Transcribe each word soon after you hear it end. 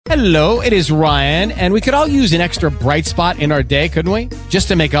Hello, it is Ryan, and we could all use an extra bright spot in our day, couldn't we? Just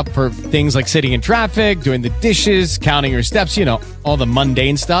to make up for things like sitting in traffic, doing the dishes, counting your steps, all the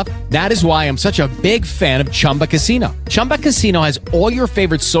mundane stuff. That is why I'm such a big fan of Chumba Casino. Chumba Casino has all your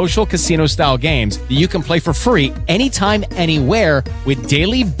favorite social casino-style games that you can play for free anytime, anywhere with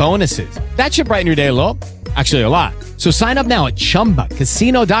daily bonuses. That should brighten your day a little. Actually, a lot. So sign up now at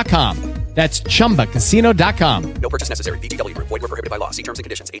ChumbaCasino.com. That's ChumbaCasino.com. No purchase necessary. VGW Group. Void where prohibited by law. See terms and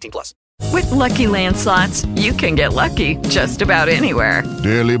conditions. 18+. With Lucky Land Slots, you can get lucky just about anywhere.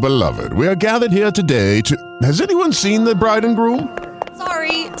 Dearly beloved, we are gathered here today to... Has anyone seen the bride and groom?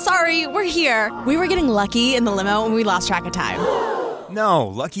 Sorry, we're here. We were getting lucky in the limo and we lost track of time. No,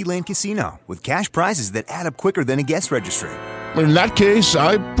 Lucky Land Casino. With cash prizes that add up quicker than a guest registry. In that case,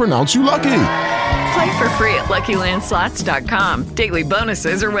 I pronounce you lucky. Play for free at LuckyLandSlots.com. Daily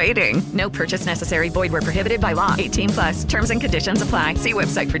bonuses are waiting. No purchase necessary. Void where prohibited by law. 18+. Terms and conditions apply. See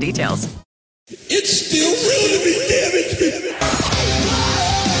website for details. It's still real to me, damn it.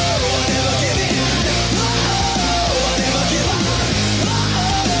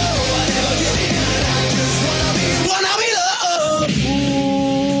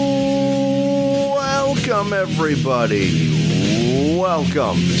 Welcome, everybody.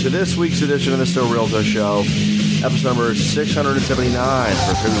 Welcome to this week's edition of the Still Realtor Show, episode number 679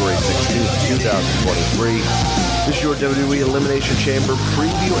 for February 16th, 2023. This is your WWE Elimination Chamber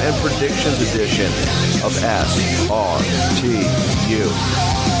preview and predictions edition of SRTU.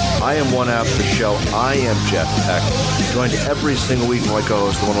 I am one half of the show. I am Jeff Peck, joined every single week by my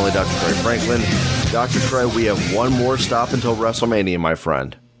co-host, the one and only Dr. Trey Franklin. Dr. Trey, we have one more stop until WrestleMania, my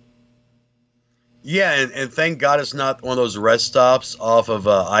friend. Yeah, and thank God it's not one of those rest stops off of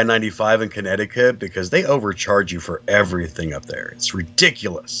I-95 in Connecticut, because they overcharge you for everything up there. It's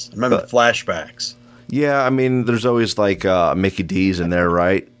ridiculous. I'm having flashbacks. Yeah, I mean, there's always like Mickey D's in there,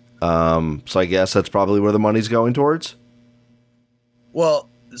 right? So I guess that's probably where the money's going towards. Well,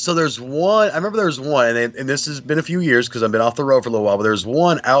 so there's one. I remember there's one, and this has been a few years because I've been off the road for a little while, but there's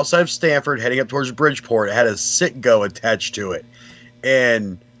one outside of Stamford heading up towards Bridgeport. It had a sit-go attached to it.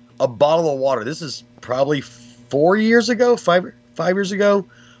 And a bottle of water. This is probably 4 years ago, five years ago.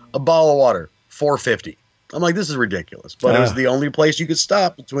 A bottle of water, $4.50. I'm like, this is ridiculous. But it was the only place you could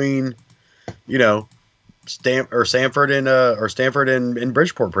stop between, Stamford and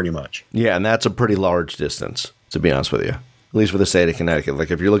Bridgeport, pretty much. Yeah, and that's a pretty large distance, to be honest with you. At least for the state of Connecticut.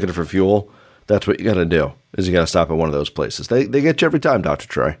 Like, if you're looking for fuel, that's what you got to do. Is you got to stop at one of those places. They get you every time, Dr.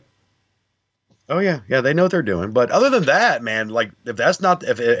 Trey. Oh yeah, they know what they're doing. But other than that, man, like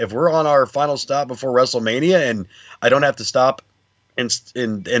if we're on our final stop before WrestleMania and I don't have to stop in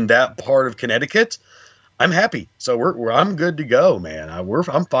that part of Connecticut, I'm happy. So I'm good to go, man.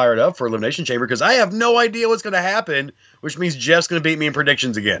 I'm fired up for Elimination Chamber because I have no idea what's going to happen, which means Jeff's going to beat me in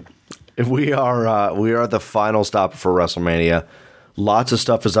predictions again. We are at the final stop for WrestleMania. Lots of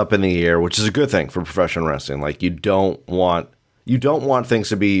stuff is up in the air, which is a good thing for professional wrestling. Like, you don't want things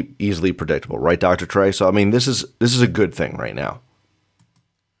to be easily predictable, right, Dr. Trey? So, I mean, this is a good thing right now.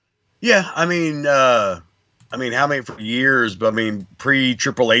 Yeah, I mean, how many for years? But I mean,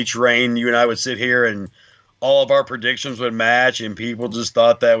 pre-Triple H reign, you and I would sit here and all of our predictions would match, and people just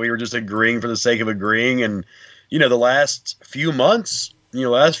thought that we were just agreeing for the sake of agreeing. And the last few months,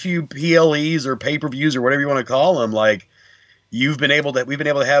 last few PLEs or pay-per-views or whatever you want to call them, like we've been able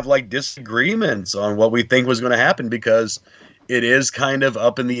to have like disagreements on what we think was going to happen because it is kind of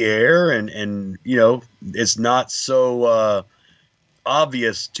up in the air, and it's not so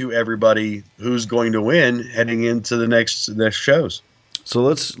obvious to everybody who's going to win heading into the next shows. So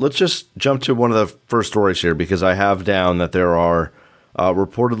let's just jump to one of the first stories here, because I have down that there are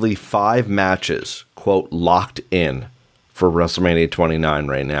reportedly 5 matches, quote, locked in for WrestleMania 29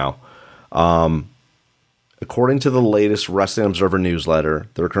 right now. According to the latest Wrestling Observer newsletter,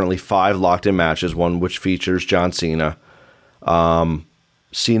 there are currently 5 locked in matches, one which features John Cena.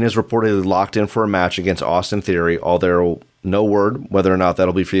 Cena is reportedly locked in for a match against Austin Theory, although no word whether or not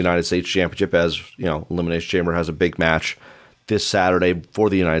that'll be for the United States Championship, as Elimination Chamber has a big match this Saturday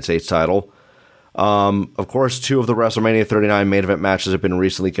for the United States title. Of course, 2 of the WrestleMania 39 main event matches have been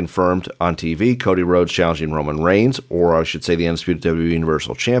recently confirmed on TV. Cody Rhodes challenging Roman Reigns, or I should say the undisputed WWE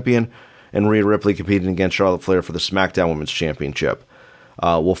Universal Champion, and Rhea Ripley competing against Charlotte Flair for the SmackDown Women's Championship.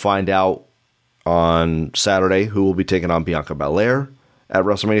 We'll find out on Saturday who will be taking on Bianca Belair at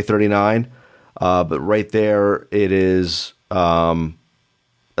WrestleMania 39. But right there, it is at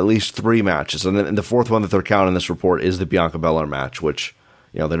least 3 matches. And then the fourth one that they're counting in this report is the Bianca Belair match, which,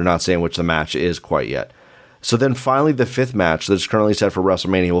 they're not saying which the match is quite yet. So then finally, the 5th match that's currently set for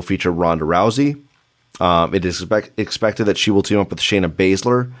WrestleMania will feature Ronda Rousey, It is expected that she will team up with Shayna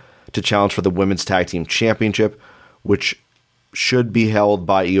Baszler to challenge for the Women's Tag Team Championship, which should be held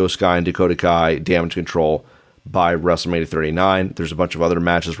by Io Sky and Dakota Kai Damage Control by WrestleMania 39. There's a bunch of other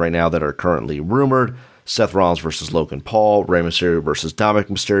matches right now that are currently rumored. Seth Rollins versus Logan Paul, Rey Mysterio versus Dominic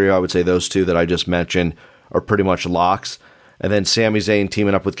Mysterio. I would say those two that I just mentioned are pretty much locks. And then Sami Zayn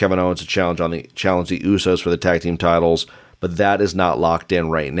teaming up with Kevin Owens to challenge the Usos for the tag team titles, but that is not locked in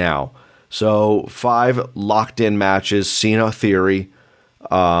right now. So 5 locked in matches: Cena, Theory,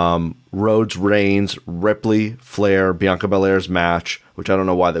 Rhodes, Reigns, Ripley, Flair, Bianca Belair's match, which I don't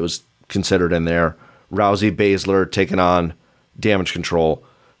know why that was considered in there. Rousey, Baszler taking on Damage Control.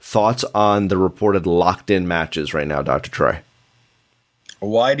 Thoughts on the reported locked-in matches right now, Dr. Trey?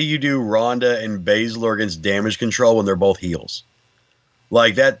 Why do you do Ronda and Baszler against Damage Control when they're both heels?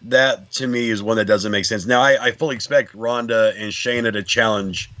 Like, that to me is one that doesn't make sense. Now, I fully expect Ronda and Shayna to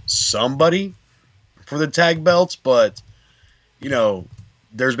challenge somebody for the tag belts, but, you know,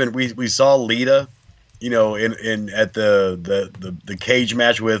 there's been, we saw Lita, you know, in at the cage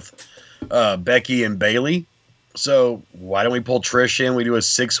match with Becky and Bayley. So why don't we pull Trish in? We do a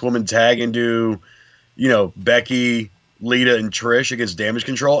 6-woman tag and do, you know, Becky, Lita, and Trish against Damage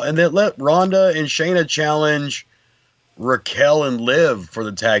Control, and then let Ronda and Shayna challenge Raquel and Liv for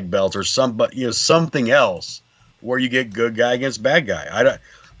the tag belts, or something else where you get good guy against bad guy.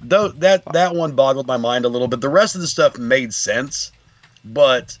 That one boggled my mind a little bit. The rest of the stuff made sense,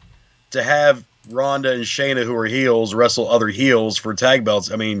 but to have Ronda and Shayna, who are heels, wrestle other heels for tag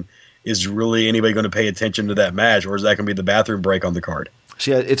belts, I mean, is really anybody going to pay attention to that match, or is that going to be the bathroom break on the card?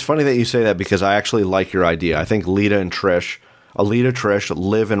 See, it's funny that you say that, because I actually like your idea. I think Lita, Trish,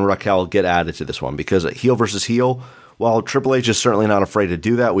 Liv, and Raquel get added to this one, because heel versus heel, while Triple H is certainly not afraid to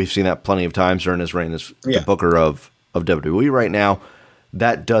do that, we've seen that plenty of times during his reign as the booker of WWE right now,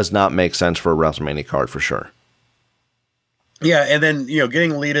 that does not make sense for a WrestleMania card for sure. Yeah, and then, you know,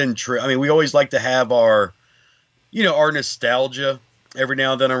 getting Lita and Trish, I mean, we always like to have our nostalgia every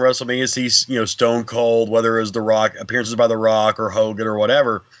now and then on WrestleMania. See, you know, Stone Cold, whether it was The Rock, appearances by The Rock or Hogan or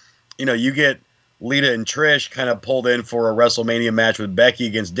whatever. You know, you get Lita and Trish kind of pulled in for a WrestleMania match with Becky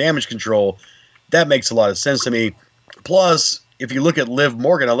against Damage Control. That makes a lot of sense to me. Plus, if you look at Liv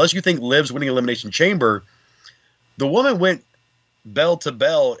Morgan, unless you think Liv's winning Elimination Chamber, the woman went bell to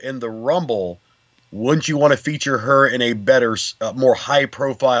bell in the Rumble. Wouldn't you want to feature her in a better, more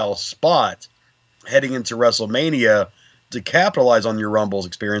high-profile spot heading into WrestleMania to capitalize on your Rumbles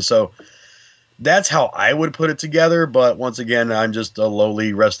experience? So that's how I would put it together. But once again, I'm just a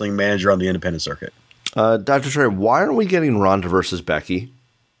lowly wrestling manager on the independent circuit. Dr. Trey, why aren't we getting Ronda versus Becky?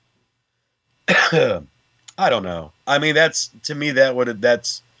 I don't know. I mean, that's the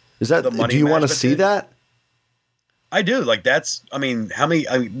money. Do you want to see that? I do. Like, that's, I mean,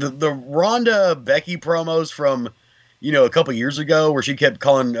 the Ronda Becky promos from, you know, a couple years ago where she kept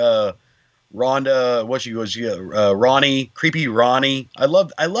calling Ronda, Ronnie, creepy Ronnie. I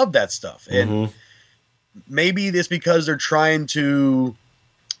love that stuff. And maybe it's because they're trying to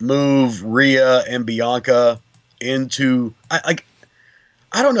move Rhea and Bianca into, I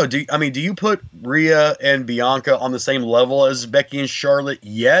don't know. Do you put Rhea and Bianca on the same level as Becky and Charlotte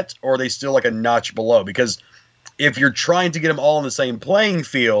yet, or are they still like a notch below? Because if you're trying to get them all on the same playing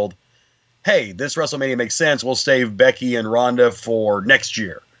field, hey, this WrestleMania makes sense. We'll save Becky and Ronda for next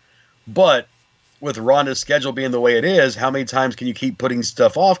year. But with Ronda's schedule being the way it is, how many times can you keep putting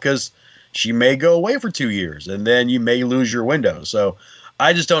stuff off? Because she may go away for 2 years, and then you may lose your window. So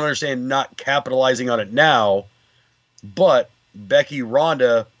I just don't understand not capitalizing on it now. But Becky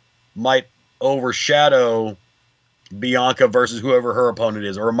Ronda might overshadow Bianca versus whoever her opponent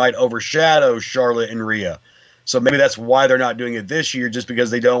is, or it might overshadow Charlotte and Rhea. So maybe that's why they're not doing it this year, just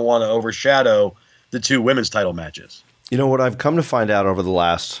because they don't want to overshadow the 2 women's title matches. You know what I've come to find out over the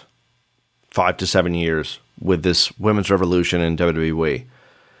last 5 to 7 years with this women's revolution in WWE,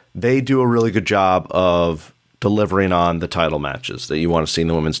 they do a really good job of delivering on the title matches that you want to see in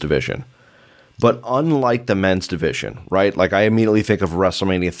the women's division. But unlike the men's division, right? Like, I immediately think of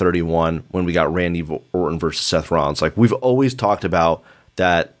WrestleMania 31 when we got Randy Orton versus Seth Rollins. Like, we've always talked about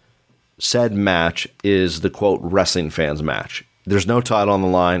that said match is the, quote, wrestling fans match. There's no title on the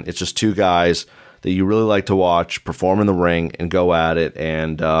line. It's just 2 guys that you really like to watch perform in the ring and go at it,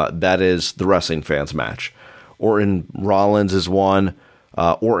 and that is the wrestling fans match. Orton Rollins is one.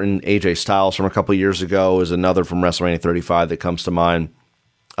 Orton AJ Styles from a couple years ago is another from WrestleMania 35 that comes to mind.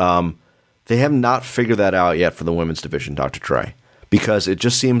 They have not figured that out yet for the women's division, Dr. Trey, because it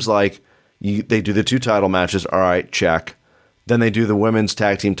just seems like they do the 2 title matches. All right, check. Then they do the women's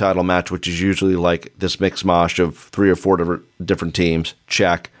tag team title match, which is usually like this mix mosh of 3 or 4 different teams.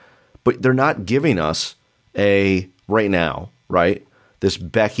 Check. but they're not giving us right now, right? This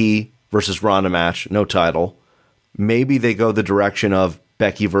Becky versus Ronda match, no title. Maybe they go the direction of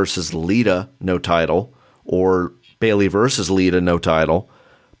Becky versus Lita, no title, or Bayley versus Lita, no title.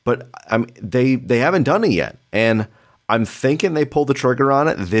 But they haven't done it yet. And I'm thinking they pulled the trigger on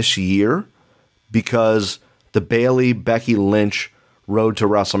it this year because the Bayley-Becky Lynch road to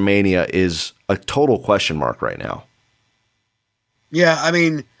WrestleMania is a total question mark right now. Yeah, I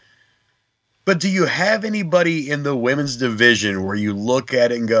mean, but do you have anybody in the women's division where you look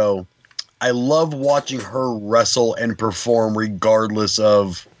at it and go, I love watching her wrestle and perform regardless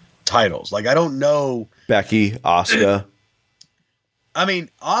of titles? Like, I don't know. Becky, Asuka. I mean,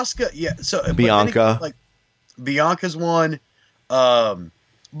 Asuka, yeah. So Bianca. Like, Bianca's one.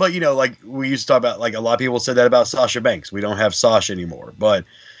 But, you know, like we used to talk about, like a lot of people said that about Sasha Banks. We don't have Sasha anymore. But,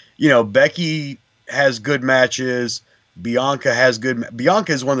 you know, Becky has good matches. Bianca has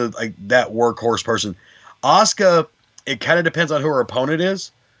Bianca is one of the, like, that workhorse person. Asuka, it kind of depends on who her opponent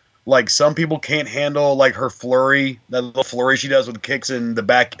is. Like, some people can't handle, like, her flurry, that little flurry she does with kicks in the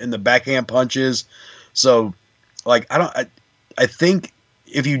backhand punches. So, like, I think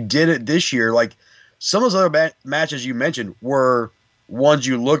if you did it this year, like, some of those other matches you mentioned were ones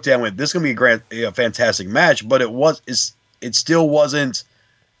you looked at and went, this is going to be a fantastic match, but it still wasn't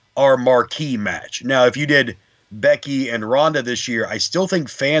our marquee match. Now, if you did Becky and Ronda this year, I still think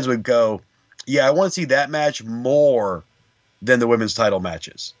fans would go, yeah, I want to see that match more than the women's title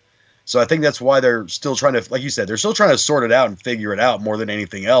matches. So I think that's why they're still trying to, like you said, they're still trying to sort it out and figure it out more than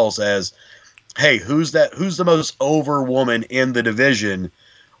anything else as, hey, who's the most over woman in the division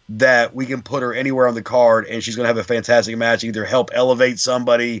that we can put her anywhere on the card and she's going to have a fantastic match, either help elevate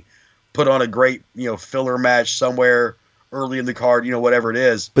somebody, put on a great, you know, filler match somewhere early in the card, you know, whatever it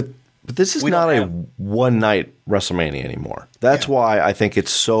is. But this is not a one-night WrestleMania anymore. That's why I think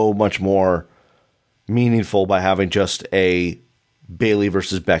it's so much more meaningful by having just a Bayley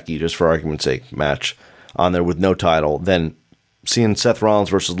versus Becky, just for argument's sake, match on there with no title than seeing Seth Rollins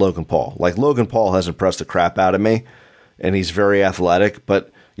versus Logan Paul. Like, Logan Paul has impressed the crap out of me, and he's very athletic,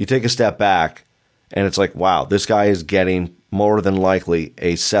 but you take a step back, and it's like, wow, this guy is getting more than likely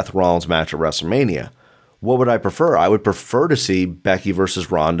a Seth Rollins match at WrestleMania. What would I prefer? I would prefer to see Becky versus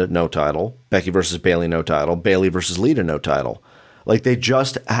Ronda, no title. Becky versus Bayley, no title. Bayley versus Lita, no title. Like, they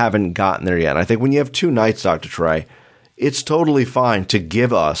just haven't gotten there yet. And I think when you have two nights, Dr. Trey, it's totally fine to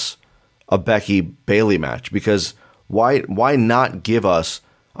give us a Becky-Bayley match, because why not give us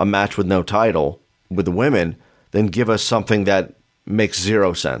a match with no title with the women, then give us something that makes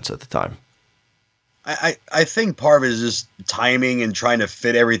zero sense at the time? I think part of it is just timing and trying to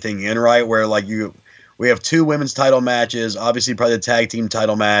fit everything in right, where like we have two women's title matches, obviously probably the tag team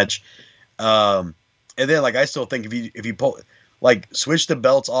title match. And then, like, I still think if you pull, like, switch the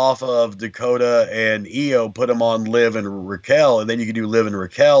belts off of Dakota and Io, put them on Liv and Raquel, and then you can do Liv and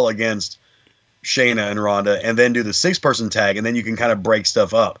Raquel against Shayna and Ronda, and then do the 6-person tag, and then you can kind of break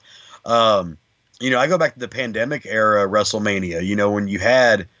stuff up. You know, I go back to the pandemic era WrestleMania, you know, when you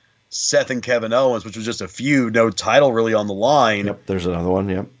had Seth and Kevin Owens, which was just a feud, no title really on the line. Yep, there's another one,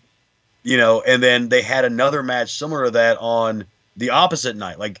 yep. You know, and then they had another match similar to that on the opposite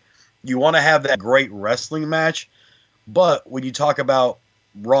night. Like, you want to have that great wrestling match, but when you talk about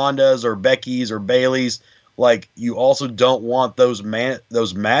Ronda's or Becky's or Bayley's, like, you also don't want those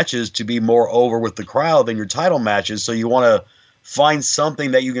matches to be more over with the crowd than your title matches. So you want to find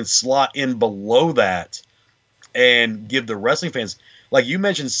something that you can slot in below that and give the wrestling fans, like you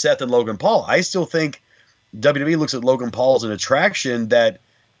mentioned Seth and Logan Paul. I still think WWE looks at Logan Paul as an attraction, that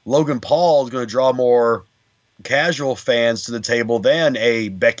Logan Paul is going to draw more casual fans to the table than a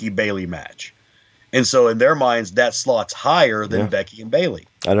Becky Bayley match. And so in their minds, that slots higher than Becky and Bayley.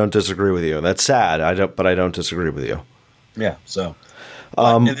 I don't disagree with you. That's sad. But I don't disagree with you. Yeah. So,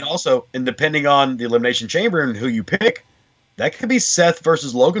 and then also, and depending on the Elimination Chamber and who you pick, that could be Seth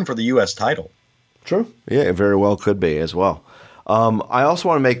versus Logan for the U.S. title. True. Yeah, it very well could be as well. I also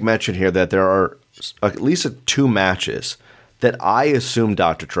want to make mention here that there are at least 2 matches that I assumed,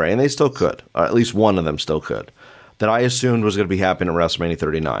 Dr. Trey, and they still could, or at least one of them still could, that I assumed was going to be happening at WrestleMania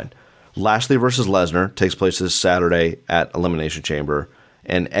 39. Lashley versus Lesnar takes place this Saturday at Elimination Chamber,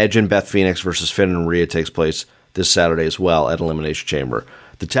 and Edge and Beth Phoenix versus Finn and Rhea takes place this Saturday as well at Elimination Chamber.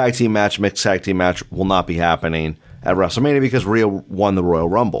 The tag team match, mixed tag team match, will not be happening at WrestleMania because Rhea won the Royal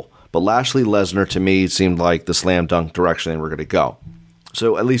Rumble. But Lashley Lesnar, to me, seemed like the slam dunk direction they were going to go.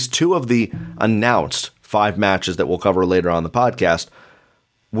 So at least 2 of the announced 5 matches that we'll cover later on the podcast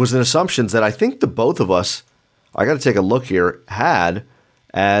was an assumption that I think the both of us, I got to take a look here, had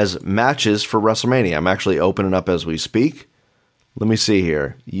as matches for WrestleMania. I'm actually opening up as we speak let me see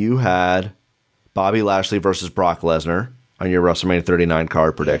here. You had Bobby Lashley versus Brock Lesnar on your WrestleMania 39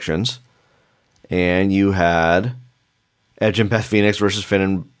 card predictions. And you had Edge and Beth Phoenix versus Finn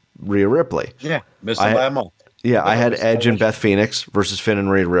and Rhea Ripley. Yeah, missed them by a month. Yeah, I had Edge and Beth Phoenix versus Finn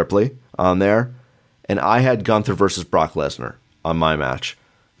and Rhea Ripley on there. And I had Gunther versus Brock Lesnar on my match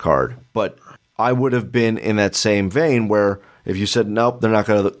card. But I would have been in that same vein where if you said, nope, they're not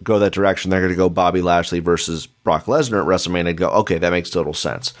going to go that direction, they're going to go Bobby Lashley versus Brock Lesnar at WrestleMania, I'd go, okay, that makes total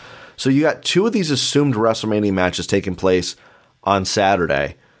sense. So you got two of these assumed WrestleMania matches taking place on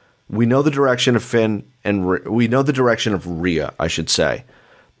Saturday. We know the direction of Finn and we know the direction of Rhea, I should say.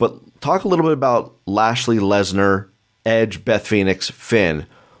 But talk a little bit about Lashley, Lesnar, Edge, Beth Phoenix, Finn.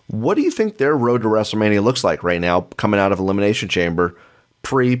 What do you think their road to WrestleMania looks like right now coming out of Elimination Chamber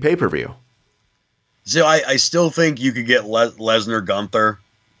pre-pay-per-view? So I still think you could get Lesnar, Gunther,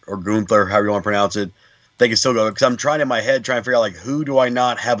 or Gunther, however you want to pronounce it. They can still go, because I'm trying in my head, trying to figure out, like, who do I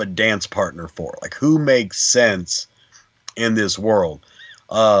not have a dance partner for? Like, who makes sense in this world?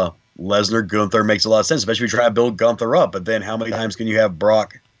 Lesnar, Gunther makes a lot of sense, especially if you try to build Gunther up. But then how many times can you have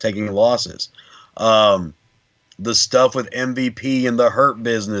Brock taking losses? The stuff with MVP and the Hurt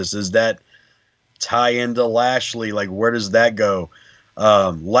Business, does that tie into Lashley? Like, where does that go?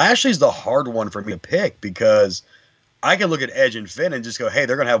 Lashley's the hard one for me to pick because I can look at Edge and Finn and just go, hey,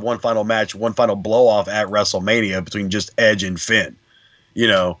 they're going to have one final match, one final blow-off at WrestleMania between just Edge and Finn. You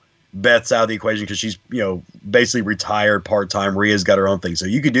know, Beth's out of the equation because she's, you know, basically retired part-time. Rhea's got her own thing. So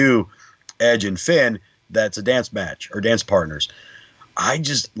you could do Edge and Finn. That's a dance match or dance partners. I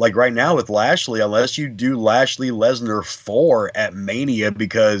just, like right now with Lashley, unless you do Lashley Lesnar 4 at Mania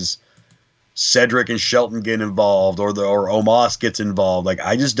because Cedric and Shelton get involved or Omos gets involved, like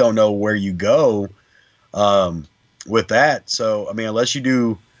I just don't know where you go with that. So, I mean, unless you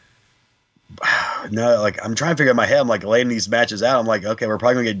do no, like I'm trying to figure out in my head, I'm like laying these matches out. I'm like, okay, we're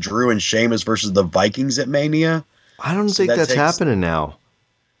probably going to get Drew and Sheamus versus the Vikings at Mania. I don't think that's happening now.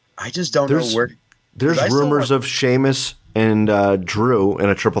 I just don't know where. There's rumors of Sheamus and Drew in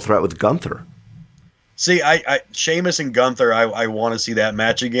a triple threat with Gunther. See, I Sheamus and Gunther, I want to see that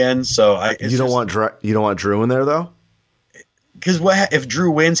match again. So you don't want Drew in there though? Because if Drew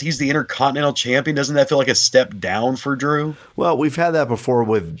wins, he's the Intercontinental Champion. Doesn't that feel like a step down for Drew? Well, we've had that before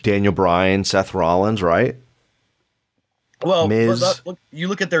with Daniel Bryan, Seth Rollins, right? Well, you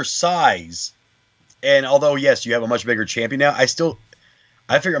look at their size, and although yes, you have a much bigger champion now, I'm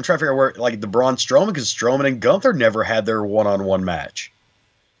trying to figure out where, like, the Braun Strowman, because Strowman and Gunther never had their one-on-one match.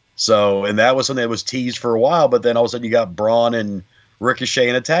 So, and that was something that was teased for a while, but then all of a sudden you got Braun and Ricochet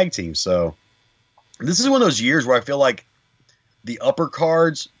in a tag team. So, this is one of those years where I feel like the upper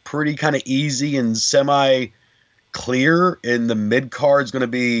card's pretty kind of easy and semi-clear, and the mid card's going to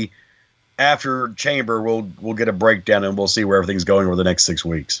be after Chamber. We'll get a breakdown and we'll see where everything's going over the next 6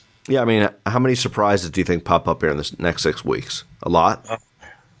 weeks. Yeah, I mean, how many surprises do you think pop up here in the next 6 weeks? A lot?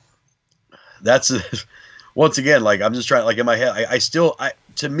 That's once again, like, I'm just trying, like, in my head, I still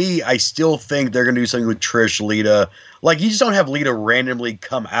think they're going to do something with Trish, Lita. Like, you just don't have Lita randomly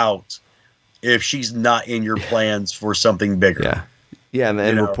come out if she's not in your plans for something bigger. Yeah. Yeah, and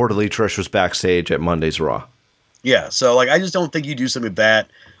reportedly Trish was backstage at Monday's Raw. Yeah, so, like, I just don't think you do something with that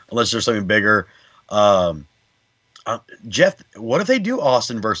unless there's something bigger. Jeff, what if they do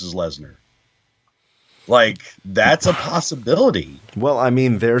Austin versus Lesnar? Like, that's a possibility. Well, I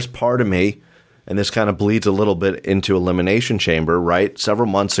mean, there's part of me, and this kind of bleeds a little bit into Elimination Chamber, right? Several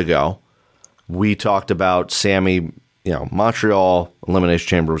months ago, we talked about Sami, Montreal Elimination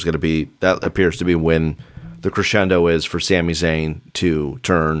Chamber was going to be, that appears to be when the crescendo is for Sami Zayn to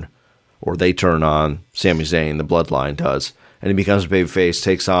turn, or they turn on Sami Zayn, the Bloodline does, and he becomes a babyface,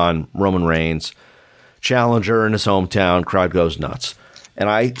 takes on Roman Reigns, challenger in his hometown, crowd goes nuts. And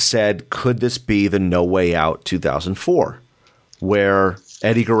I said, could this be the No Way Out 2004, where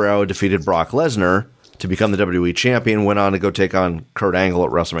Eddie Guerrero defeated Brock Lesnar to become the WWE champion, went on to go take on Kurt Angle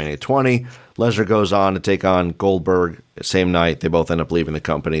at WrestleMania 20. Lesnar goes on to take on Goldberg the same night. They both end up leaving the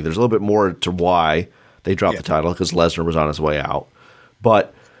company. There's a little bit more to why they dropped the title, because Lesnar was on his way out.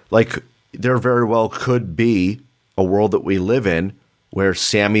 But, like, there very well could be a world that we live in where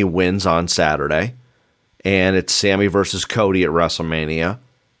Sami wins on Saturday, and it's Sami versus Cody at WrestleMania,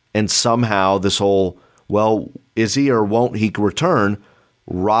 and somehow this whole, well, is he or won't he return?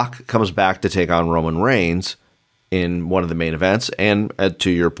 Rock comes back to take on Roman Reigns in one of the main events, and to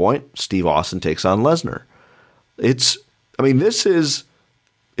your point, Steve Austin takes on Lesnar. It's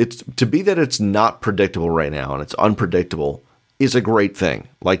to be that it's not predictable right now, and it's unpredictable, is a great thing.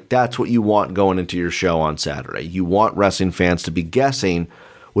 Like, that's what you want going into your show on Saturday. You want wrestling fans to be guessing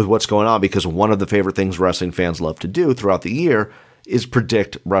with what's going on, because one of the favorite things wrestling fans love to do throughout the year is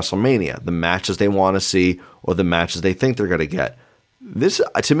predict WrestleMania, the matches they want to see or the matches they think they're going to get. This,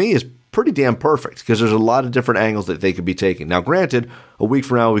 to me, is pretty damn perfect because there's a lot of different angles that they could be taking. Now, granted, a week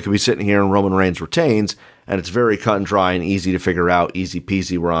from now, we could be sitting here and Roman Reigns retains, and it's very cut and dry and easy to figure out, easy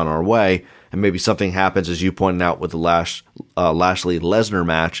peasy, we're on our way, and maybe something happens, as you pointed out, with the Lashley-Lesnar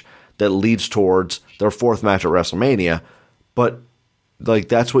match that leads towards their fourth match at WrestleMania. But, like,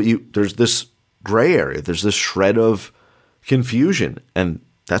 that's what there's this gray area, there's this shred of confusion, and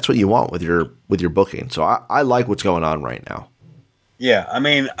that's what you want with your booking. So I like what's going on right now. Yeah, I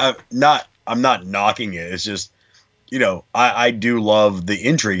mean, I'm not knocking it. It's just, I do love the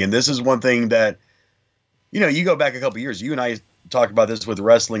intrigue, and this is one thing that, you go back a couple years. You and I talked about this with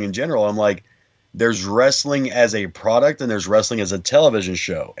wrestling in general. I'm like, there's wrestling as a product, and there's wrestling as a television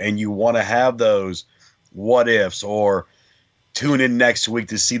show, and you want to have those what ifs or tune in next week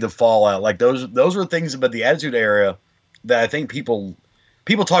to see the fallout. Like those are things about the Attitude Era that I think people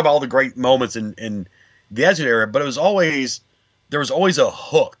talk about all the great moments in the Attitude Era, but there was always a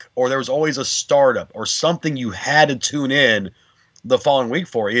hook, or there was always a startup or something you had to tune in the following week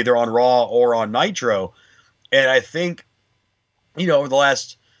for, either on Raw or on Nitro. And I think, over the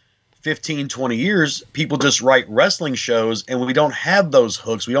last 15, 20 years, people just write wrestling shows, and we don't have those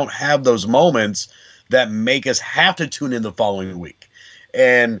hooks. We don't have those moments that make us have to tune in the following week.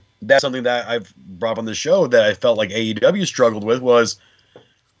 And that's something that I've brought up on the show that I felt like AEW struggled with was,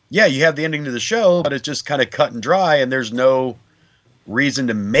 yeah, you have the ending to the show, but it's just kind of cut and dry, and there's no reason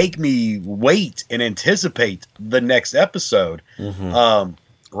to make me wait and anticipate the next episode.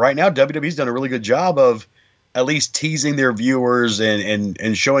 Mm-hmm. Right now, WWE's done a really good job of at least teasing their viewers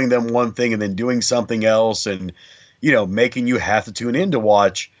and showing them one thing and then doing something else, and making you have to tune in to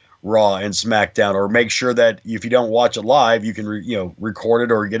watch Raw and SmackDown, or make sure that if you don't watch it live, you can record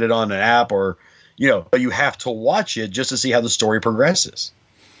it or get it on an app, or you have to watch it just to see how the story progresses.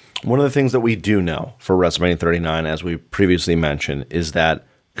 One of the things that we do know for WrestleMania 39, as we previously mentioned, is that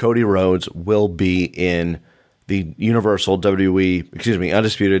Cody Rhodes will be in the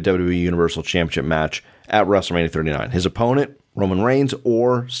Undisputed WWE Universal Championship match at WrestleMania 39. His opponent, Roman Reigns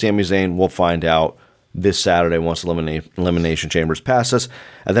or Sami Zayn, we'll find out this Saturday once Elimination Chambers passes,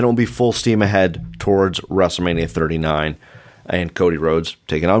 and then it will be full steam ahead towards WrestleMania 39, and Cody Rhodes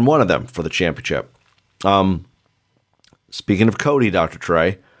taking on one of them for the championship. Speaking of Cody, Dr.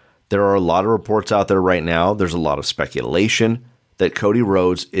 Trey, there are a lot of reports out there right now. There's a lot of speculation that Cody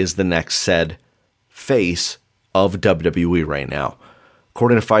Rhodes is the next said face of WWE right now.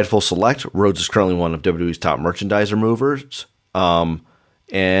 According to Fightful Select, Rhodes is currently one of WWE's top merchandiser movers,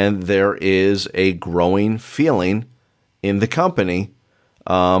 and there is a growing feeling in the company,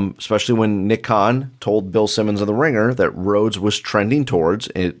 especially when Nick Khan told Bill Simmons of The Ringer that Rhodes was trending towards,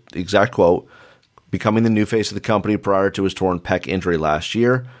 exact quote, becoming the new face of the company prior to his torn pec injury last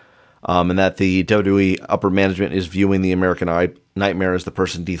year. And that the WWE upper management is viewing the American Nightmare as the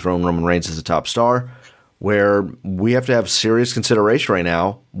person dethroned Roman Reigns as a top star, where we have to have serious consideration right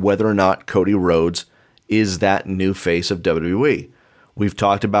now whether or not Cody Rhodes is that new face of WWE. We've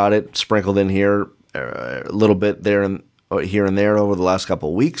talked about it, sprinkled in here a little bit there and here and there over the last couple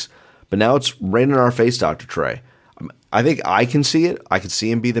of weeks, but now it's right in our face, Dr. Trey. I think I can see it. I can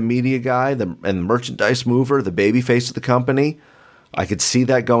see him be the media guy and the merchandise mover, the baby face of the company. I could see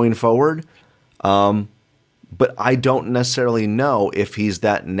that going forward, but I don't necessarily know if he's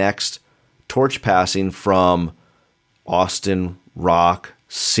that next torch passing from Austin, Rock,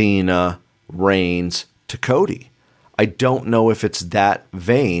 Cena, Reigns to Cody. I don't know if it's that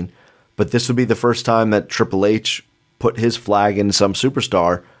vein, but this would be the first time that Triple H put his flag in some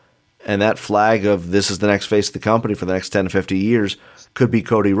superstar, and that flag of this is the next face of the company for the next 10 to 50 years could be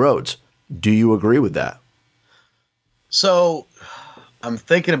Cody Rhodes. Do you agree with that? So I'm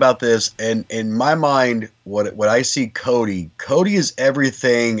thinking about this, and in my mind, what I see Cody is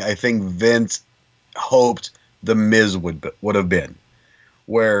everything I think Vince hoped The Miz would have been.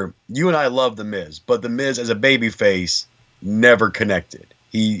 Where you and I love The Miz, but The Miz as a babyface never connected.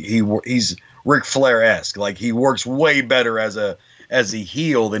 He's Ric Flair-esque. Like, he works way better as a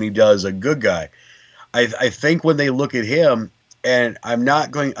heel than he does a good guy. I think when they look at him, and I'm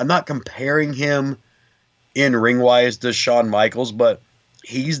not comparing him in ring-wise to Shawn Michaels, but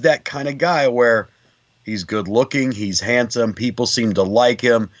he's that kind of guy where he's good looking, he's handsome, people seem to like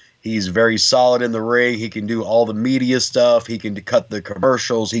him, he's very solid in the ring, he can do all the media stuff, he can cut the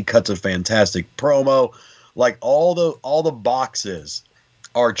commercials, he cuts a fantastic promo. Like, all the boxes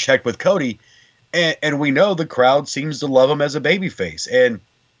are checked with Cody, and we know the crowd seems to love him as a babyface. And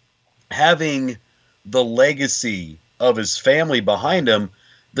having the legacy of his family behind him,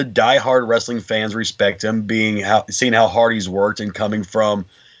 the diehard wrestling fans respect him, seeing how hard he's worked and coming from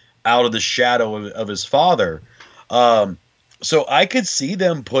out of the shadow of his father. So I could see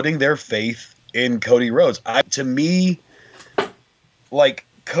them putting their faith in Cody Rhodes. To me, like,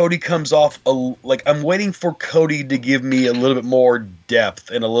 Cody comes off like I'm waiting for Cody to give me a little bit more depth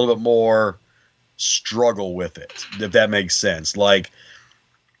and a little bit more struggle with it, if that makes sense. Like,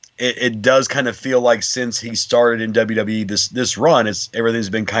 it does kind of feel like since he started in WWE this run, everything's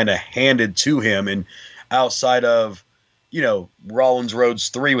been kind of handed to him, and outside of, you know, Rollins Rhodes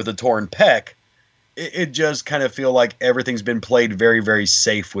 3 with a torn pec, it just kind of feel like everything's been played very, very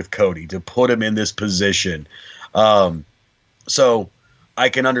safe with Cody to put him in this position. So I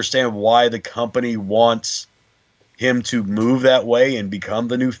can understand why the company wants him to move that way and become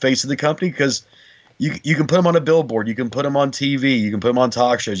the new face of the company, because you can put him on a billboard, you can put him on TV, you can put him on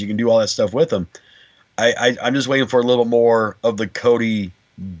talk shows, you can do all that stuff with him. I'm just waiting for a little more of the Cody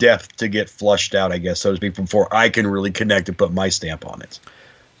depth to get flushed out, I guess, so to speak, before I can really connect and put my stamp on it.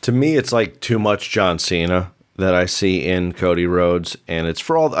 To me, it's like too much John Cena that I see in Cody Rhodes, and it's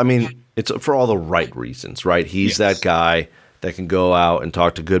for all, I mean, it's for all the right reasons, right? He's that guy that can go out and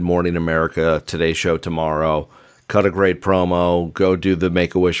talk to Good Morning America, Today Show tomorrow, cut a great promo, go do the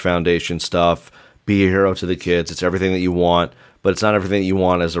Make-A-Wish Foundation stuff, be a hero to the kids. It's everything that you want, but it's not everything that you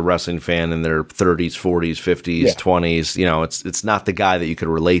want as a wrestling fan in their 30s, 40s, 50s, 20s. You know, it's not the guy that you could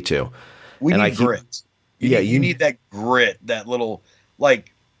relate to. We need grit. You need that grit, that little,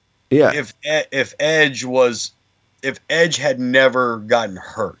 like, if Edge had never gotten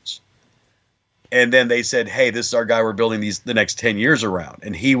hurt, and then they said, hey, this is our guy we're building the next 10 years around,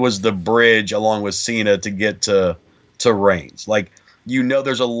 and he was the bridge along with Cena to get to Reigns. Like, you know,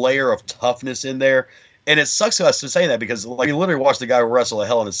 there's a layer of toughness in there, and it sucks to us to say that because, like, you literally watched the guy wrestle a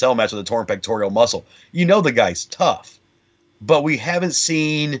Hell in a Cell match with a torn pectoral muscle. You know the guy's tough, but we haven't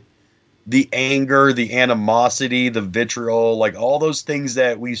seen the anger, the animosity, the vitriol, like all those things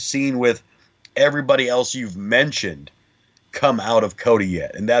that we've seen with everybody else you've mentioned come out of Cody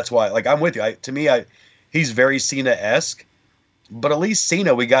yet. And that's why, like, I'm with you. To me, he's very Cena-esque, but at least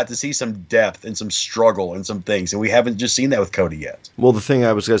Cena, we got to see some depth and some struggle and some things, and we haven't just seen that with Cody yet. Well, the thing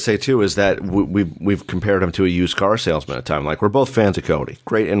I was going to say, too, is that we've compared him to a used car salesman at times. Like, we're both fans of Cody.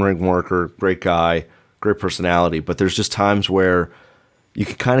 Great in-ring worker, great guy, great personality, but there's just times where you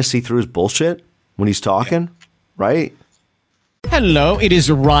can kind of see through his bullshit when he's talking, right? Hello, it is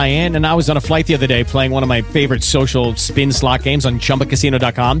Ryan, and I was on a flight the other day playing one of my favorite social spin slot games on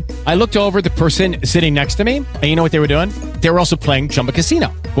ChumbaCasino.com. I looked over at the person sitting next to me, and you know what they were doing? They were also playing Chumba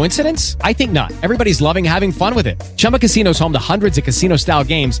Casino. Coincidence? I think not. Everybody's loving having fun with it. Chumba Casino is home to hundreds of casino-style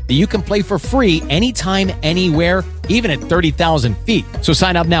games that you can play for free anytime, anywhere, even at 30,000 feet. So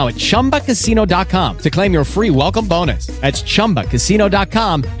sign up now at ChumbaCasino.com to claim your free welcome bonus. That's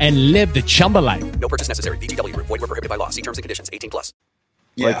ChumbaCasino.com and live the Chumba life. No purchase necessary. VGW. Void where prohibited by law. See terms and conditions. 18+.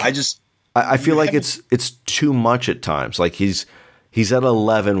 Yeah, like, I feel like it's too much at times. Like, he's at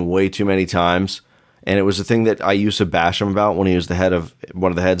 11 way too many times. And it was the thing that I used to bash him about when he was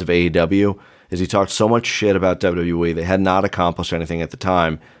one of the heads of AEW, is he talked so much shit about WWE. They had not accomplished anything at the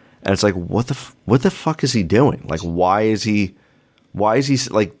time. And it's like, what the fuck is he doing? Like, why is he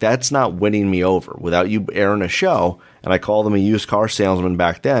like, that's not winning me over without you airing a show. And I called him a used car salesman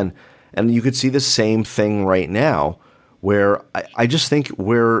back then. And you could see the same thing right now, where I just think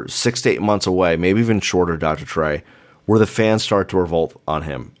we're 6 to 8 months away, maybe even shorter, Dr. Trey, where the fans start to revolt on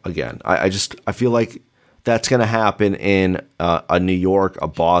him again. I feel like that's going to happen in a New York, a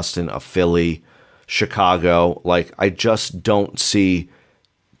Boston, a Philly, Chicago. Like, I just don't see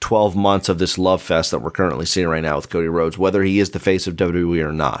 12 months of this love fest that we're currently seeing right now with Cody Rhodes, whether he is the face of WWE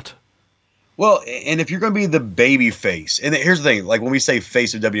or not. Well, and if you're going to be the baby face, and here's the thing, like when we say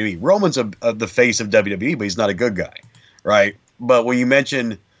face of WWE, Roman's the face of WWE, but he's not a good guy, right? But when you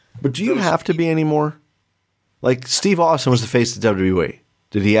mention... But do you have to be anymore? Like, Steve Austin was the face of WWE.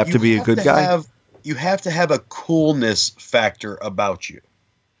 Did he have to be a good guy? You have to have a coolness factor about you.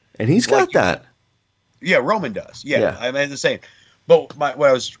 And he's got that. Yeah, Roman does. Yeah. I mean, the same. But what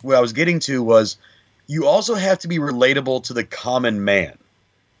I was getting to was, you also have to be relatable to the common man.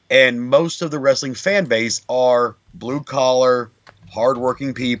 And most of the wrestling fan base are blue-collar,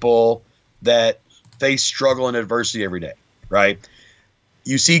 hardworking people that face struggle and adversity every day, right?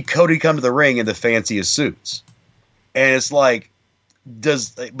 You see Cody come to the ring in the fanciest suits. And it's like,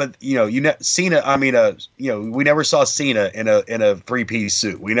 Cena, I mean, we never saw Cena in a three-piece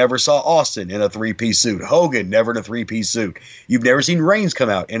suit. We never saw Austin in a three-piece suit. Hogan never in a three-piece suit. You've never seen Reigns come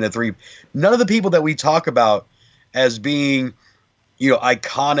out in a three. None of the people that we talk about as being,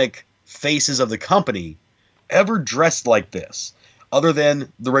 iconic faces of the company ever dressed like this. other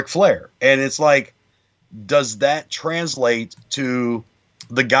than the Ric Flair. And it's like, does that translate to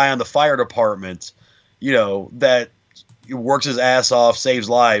the guy on the fire department, that works his ass off, saves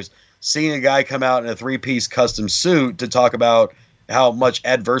lives, seeing a guy come out in a 3-piece custom suit to talk about how much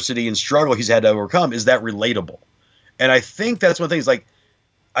adversity and struggle he's had to overcome? Is that relatable? And I think that's one thing. Is like,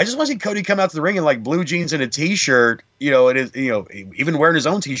 I just want to see Cody come out to the ring in like blue jeans and a t-shirt, it is, even wearing his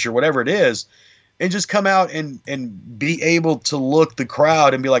own t-shirt, whatever it is, and just come out and be able to look the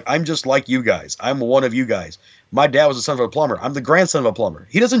crowd and be like, I'm just like you guys. I'm one of you guys. My dad was the son of a plumber. I'm the grandson of a plumber.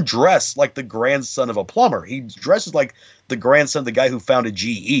 He doesn't dress like the grandson of a plumber. He dresses like the grandson of the guy who founded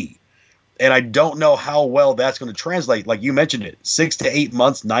GE. And I don't know how well that's going to translate. Like you mentioned it, 6 to 8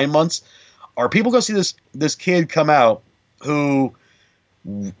 months, 9 months. Are people going to see this kid come out who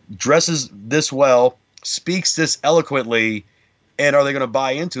dresses this well, speaks this eloquently, and are they going to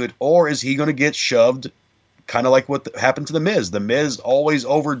buy into it? Or is he going to get shoved kind of like what happened to The Miz? The Miz always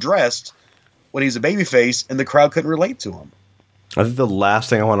overdressed when he's a babyface, and the crowd couldn't relate to him. I think the last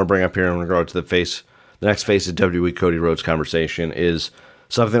thing I want to bring up here in regard to the next face of WWE Cody Rhodes conversation is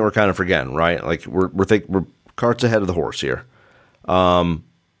something we're kind of forgetting, right? Like we're carts ahead of the horse here. How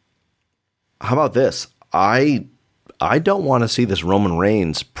about this? I don't want to see this Roman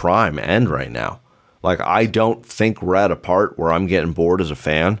Reigns prime end right now. Like, I don't think we're at a part where I'm getting bored as a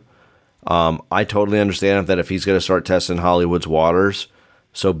fan. I totally understand that if he's going to start testing Hollywood's waters,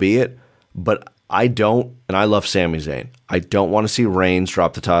 so be it. But I don't, and I love Sami Zayn. I don't want to see Reigns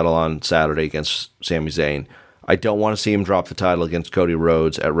drop the title on Saturday against Sami Zayn. I don't want to see him drop the title against Cody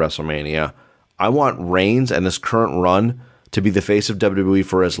Rhodes at WrestleMania. I want Reigns and this current run to be the face of WWE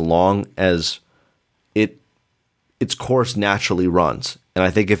for as long as its course naturally runs. And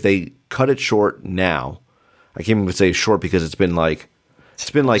I think if they cut it short now, I can't even say short because it's been like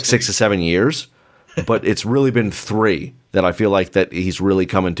 6 to 7 years, but it's really been 3 that I feel like that he's really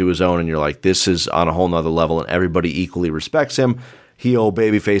coming to his own, and you're like, this is on a whole nother level, and everybody equally respects him. Heel,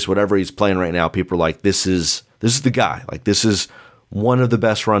 babyface, whatever he's playing right now, people are like, this is the guy. Like, this is one of the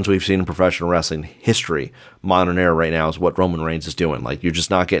best runs we've seen in professional wrestling history. Modern era right now is what Roman Reigns is doing. Like, you're just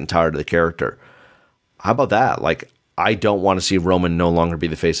not getting tired of the character. How about that? Like, I don't want to see Roman no longer be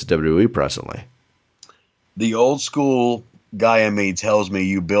the face of WWE presently. The old school guy in me tells me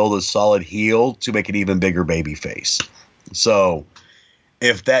you build a solid heel to make an even bigger baby face. So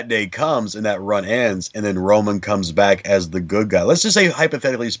if that day comes and that run ends and then Roman comes back as the good guy, let's just say,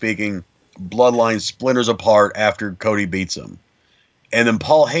 hypothetically speaking, Bloodline splinters apart after Cody beats him. And then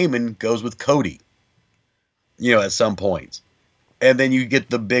Paul Heyman goes with Cody, at some point. And then you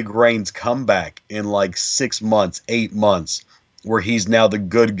get the big Reigns comeback in like 6 months, 8 months, where he's now the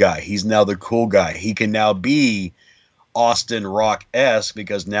good guy. He's now the cool guy. He can now be Austin Rock-esque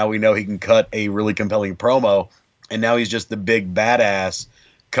because now we know he can cut a really compelling promo. And now he's just the big badass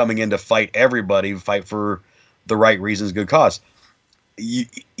coming in to fight everybody, fight for the right reasons, good cause.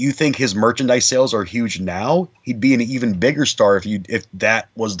 You think his merchandise sales are huge now? He'd be an even bigger star if that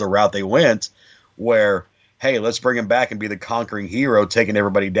was the route they went, where, hey, let's bring him back and be the conquering hero, taking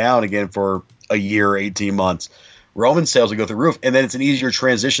everybody down again for a year, 18 months. Roman sales will go through the roof, and then it's an easier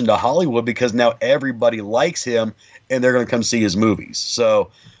transition to Hollywood because now everybody likes him, and they're going to come see his movies.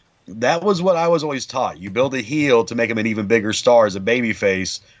 So that was what I was always taught. You build a heel to make him an even bigger star as a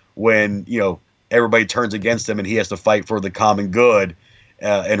babyface when, everybody turns against him and he has to fight for the common good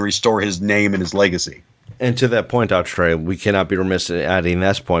and restore his name and his legacy. And to that point, Dr. Trey, we cannot be remiss in adding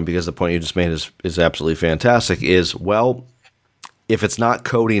this point because the point you just made is absolutely fantastic, is, well, if it's not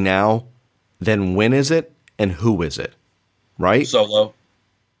Cody now, then when is it and who is it? Right? Solo.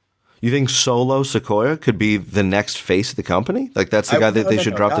 You think Solo Sikoa could be the next face of the company? Like, that's the guy that they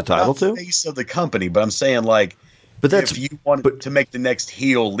should drop the title to? Face of the company, but I'm saying, like, but that's, if you want to make the next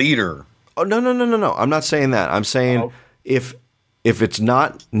heel leader. Oh, no. I'm not saying that. I'm saying if it's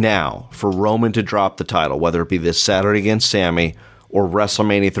not now for Roman to drop the title, whether it be this Saturday against Sami or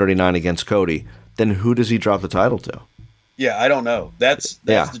WrestleMania 39 against Cody, then who does he drop the title to? Yeah, I don't know. That's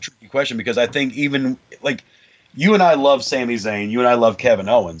the tricky question, because I think even, like, you and I love Sami Zayn, you and I love Kevin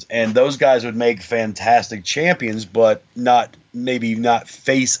Owens, and those guys would make fantastic champions, but not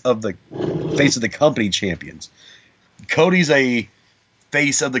face of the company champions. Cody's a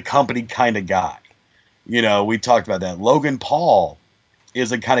face of the company kind of guy. We talked about that. Logan Paul is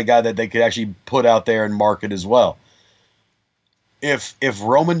the kind of guy that they could actually put out there and market as well. If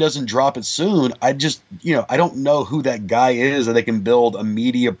Roman doesn't drop it soon, I just, I don't know who that guy is that they can build a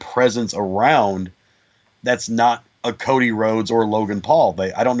media presence around that's not a Cody Rhodes or Logan Paul.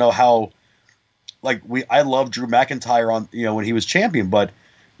 I don't know how, I love Drew McIntyre on, when he was champion, but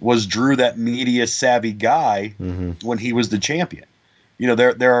was Drew that media savvy guy when he was the champion?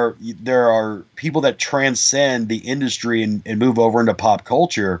 there are people that transcend the industry and move over into pop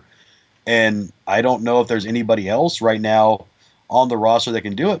culture, and I don't know if there's anybody else right now on the roster that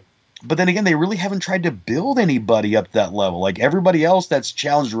can do it. But then again, they really haven't tried to build anybody up to that level. Like everybody else that's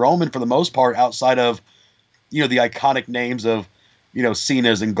challenged Roman for the most part, outside of the iconic names of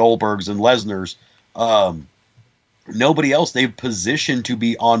Cena's and Goldberg's and Lesnar's. Nobody else they've positioned to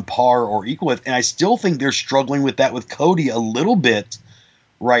be on par or equal with, and I still think they're struggling with that with Cody a little bit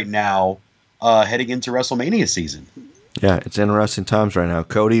right now, heading into WrestleMania season. Yeah, it's interesting times right now.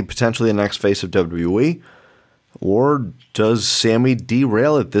 Cody potentially the next face of WWE, or does Sammy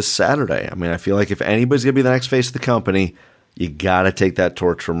derail it this Saturday? I mean, I feel like if anybody's going to be the next face of the company, you got to take that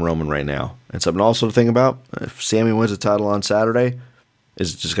torch from Roman right now. And something also to think about, if Sammy wins the title on Saturday,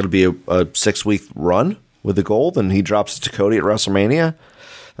 is it just going to be a 6-week run with the gold and he drops it to Cody at WrestleMania?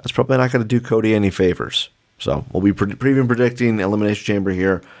 That's probably not going to do Cody any favors. So we'll be predicting Elimination Chamber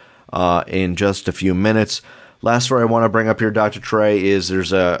here in just a few minutes. Last story I want to bring up here, Dr. Trey, is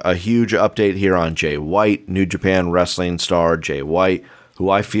there's a huge update here on Jay White, New Japan Wrestling star Jay White, who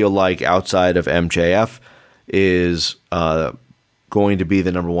I feel like outside of MJF is going to be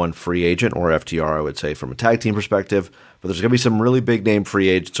the number one free agent, or FTR, I would say, from a tag team perspective. But there's going to be some really big name free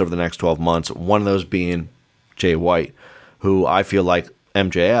agents over the next 12 months, one of those being Jay White, who I feel like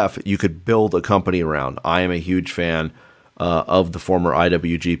MJF, you could build a company around. I am a huge fan of the former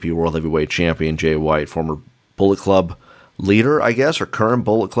IWGP World Heavyweight Champion Jay White, former Bullet Club leader, I guess, or current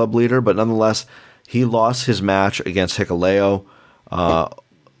Bullet Club leader, but nonetheless, he lost his match against Hikuleo about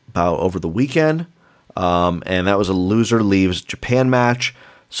over the weekend, and that was a loser leaves Japan match,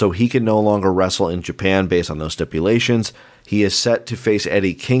 so he can no longer wrestle in Japan based on those stipulations. He is set to face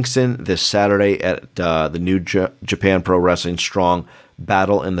Eddie Kingston this Saturday at the New Japan Pro Wrestling Strong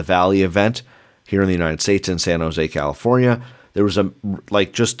Battle in the Valley event here in the United States in San Jose, California. There was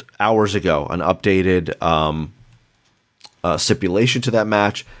just hours ago, an updated stipulation to that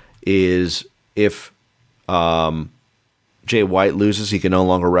match is if Jay White loses, he can no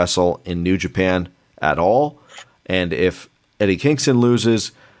longer wrestle in New Japan at all. And if Eddie Kingston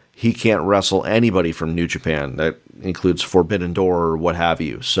loses, he can't wrestle anybody from New Japan. That includes Forbidden Door or what have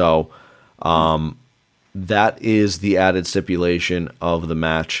you. So that is the added stipulation of the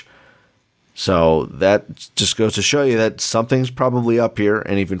match. So that just goes to show you that something's probably up here.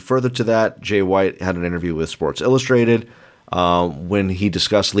 And even further to that, Jay White had an interview with Sports Illustrated when he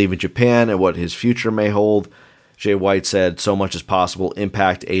discussed leaving Japan and what his future may hold. Jay White said, "So much as possible,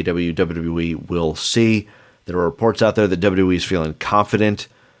 Impact, AEW, WWE will see." There are reports out there that WWE is feeling confident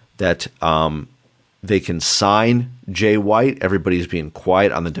that they can sign Jay White. Everybody's being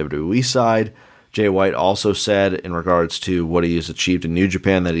quiet on the WWE side. Jay White also said in regards to what he has achieved in New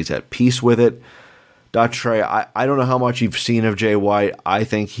Japan that he's at peace with it. Dr. Trey, I don't know how much you've seen of Jay White. I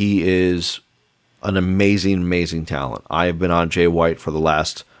think he is an amazing, amazing talent. I have been on Jay White for the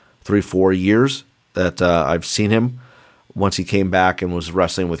last 3-4 years that I've seen him. Once he came back and was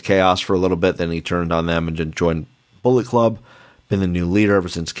wrestling with Chaos for a little bit, then he turned on them and joined Bullet Club. Been the new leader ever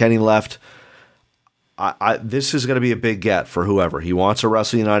since Kenny left. This is going to be a big get for whoever. He wants to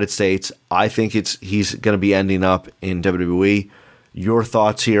wrestle the United States. I think he's going to be ending up in WWE. Your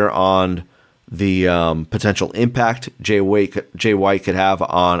thoughts here on the potential impact Jay White could have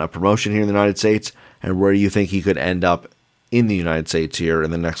on a promotion here in the United States, and where do you think he could end up in the United States here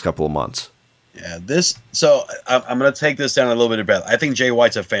in the next couple of months? Yeah, so I'm going to take this down a little bit of breath. I think Jay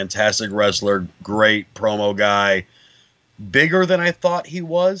White's a fantastic wrestler, great promo guy, bigger than I thought he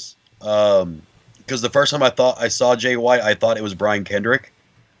was. Because the first time I saw Jay White, I thought it was Brian Kendrick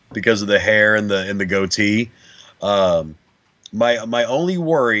because of the hair and the goatee. My only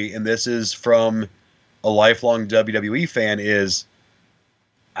worry, and this is from a lifelong WWE fan, is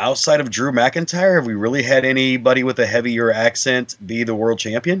outside of Drew McIntyre, have we really had anybody with a heavier accent be the world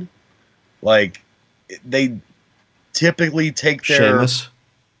champion? Like, they typically take their... Sheamus.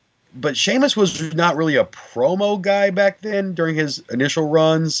 But Sheamus was not really a promo guy back then during his initial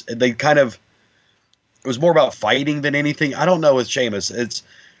runs. They kind of... It was more about fighting than anything. I don't know with Sheamus.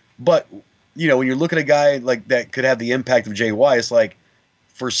 But, when you look at a guy like that could have the impact of Jay White, it's like,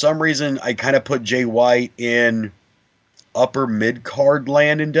 for some reason, I kind of put Jay White in upper mid-card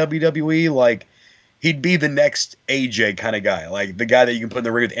land in WWE. Like, he'd be the next AJ kind of guy. Like, the guy that you can put in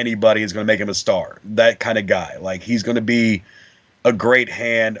the ring with anybody is going to make him a star. That kind of guy. Like, he's going to be a great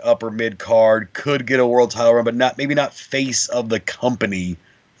hand, upper mid-card, could get a world title run, but maybe not face of the company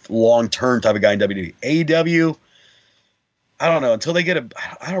long-term type of guy in WWE. AEW, I don't know. Until they get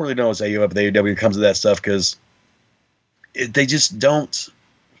I don't really know what's AEW when it comes to that stuff, because they just don't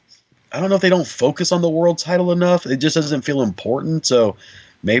I don't know if they don't focus on the world title enough. It just doesn't feel important. So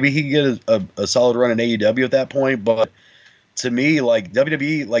maybe he can get a solid run in AEW at that point. But to me, like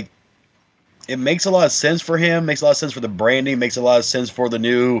WWE, like it makes a lot of sense for him, makes a lot of sense for the branding, makes a lot of sense for the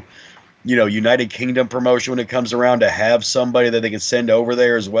new, United Kingdom promotion when it comes around to have somebody that they can send over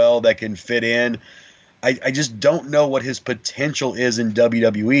there as well that can fit in. I just don't know what his potential is in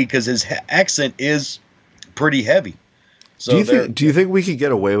WWE because his accent is pretty heavy. So do you think we could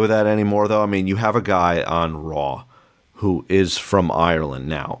get away with that anymore, though? I mean, you have a guy on Raw who is from Ireland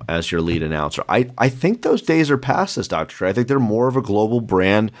now as your lead announcer. I think those days are past this, Dr. Trey. I think they're more of a global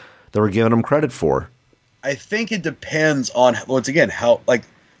brand that we're giving them credit for. I think it depends on, once again, how, like,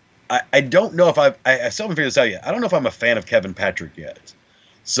 I don't know if I still haven't figured this out yet. I don't know if I'm a fan of Kevin Patrick yet.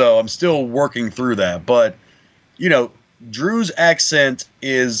 So I'm still working through that. But, Drew's accent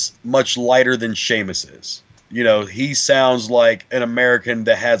is much lighter than Sheamus's. He sounds like an American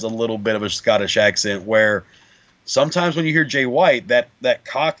that has a little bit of a Scottish accent where sometimes when you hear Jay White, that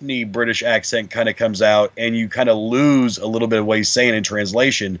Cockney British accent kind of comes out and you kind of lose a little bit of what he's saying in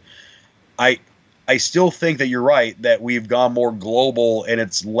translation. I still think that you're right that we've gone more global and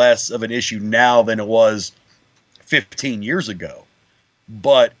it's less of an issue now than it was 15 years ago.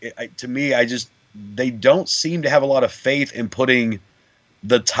 But to me, they don't seem to have a lot of faith in putting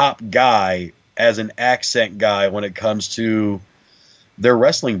the top guy as an accent guy when it comes to their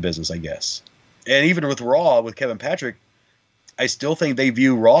wrestling business, I guess. And even with Raw, with Kevin Patrick, I still think they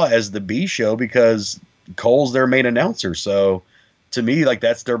view Raw as the B show because Cole's their main announcer. So to me, like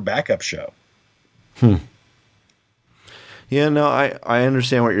that's their backup show. Yeah, no, I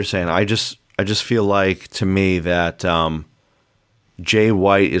understand what you're saying. I just feel like to me that Jay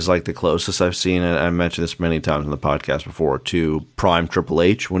White is like the closest I've seen, and I mentioned this many times on the podcast before, to prime Triple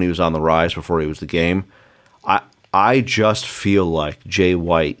H when he was on the rise before he was the game. I just feel like Jay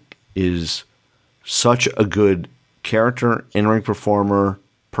White is such a good character, in-ring performer,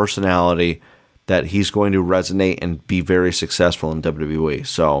 personality, that he's going to resonate and be very successful in WWE.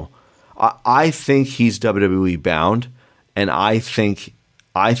 So I think he's WWE bound, and I think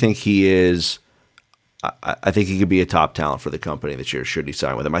he is. I think he could be a top talent for the company this year should he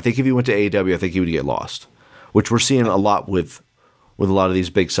sign with him. I think if he went to AEW, I think he would get lost, which we're seeing a lot with a lot of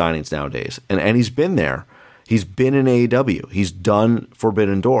these big signings nowadays. And he's been there. He's been in AEW. He's done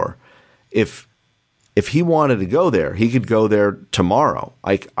Forbidden Door. If he wanted to go there, he could go there tomorrow.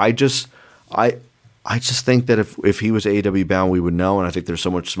 I just think that if he was AEW bound, we would know. And I think there's so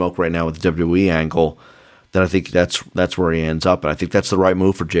much smoke right now with the WWE angle that I think that's where he ends up. And I think that's the right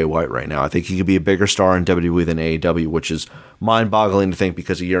move for Jay White right now. I think he could be a bigger star in WWE than AEW, which is mind-boggling to think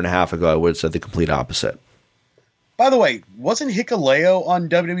because a year and a half ago I would have said the complete opposite. By the way, wasn't Hikuleo on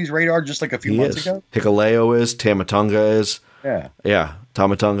WWE's radar just like a few months ago? Hikuleo is, Tama Tonga is. Yeah,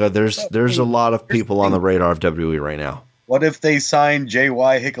 Tama Tonga. There's a lot of people on the radar of WWE right now. What if they sign Jay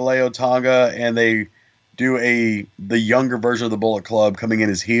White, Hikuleo, Tonga, and they do the younger version of the Bullet Club coming in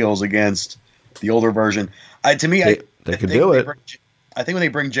as heels against the older version? They could do it. I think when they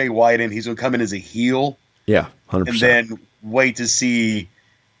bring Jay White in, he's going to come in as a heel. Yeah, 100%. And then wait to see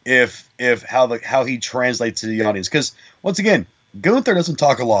how he translates to the audience. Because once again, Gunther doesn't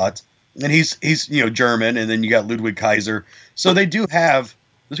talk a lot, and he's German, and then you got Ludwig Kaiser. So they do have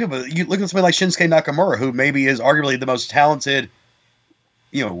those people. You look at somebody like Shinsuke Nakamura, who maybe is arguably the most talented,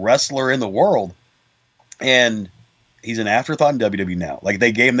 wrestler in the world, and he's an afterthought in WWE now. Like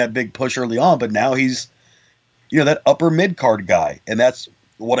they gave him that big push early on, but now he's, that upper mid card guy, and that's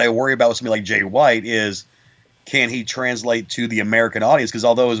what I worry about with somebody like Jay White is, can he translate to the American audience? Because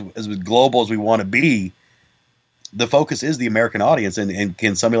although as global as we want to be, the focus is the American audience, and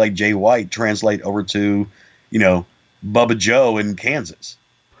can somebody like Jay White translate over to, Bubba Joe in Kansas?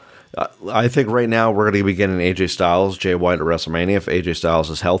 I think right now we're going to be getting AJ Styles, Jay White at WrestleMania if AJ Styles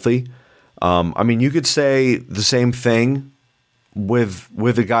is healthy. You could say the same thing with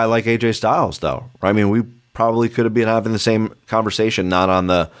a guy like AJ Styles, though. I mean, we probably could have been having the same conversation, not on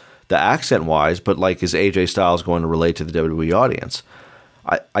the accent-wise, but like, is AJ Styles going to relate to the WWE audience?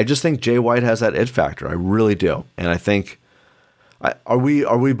 I just think Jay White has that it factor. I really do. And I think, are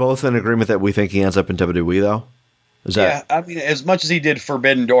we both in agreement that we think he ends up in WWE, though? As much as he did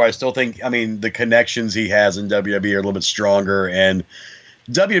Forbidden Door, I still think, the connections he has in WWE are a little bit stronger, and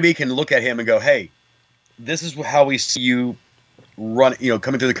WWE can look at him and go, hey, this is how we see you run,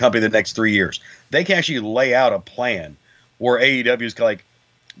 coming through the company the next 3 years. They can actually lay out a plan where AEW is like,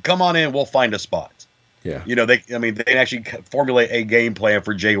 come on in, we'll find a spot. Yeah. They can actually formulate a game plan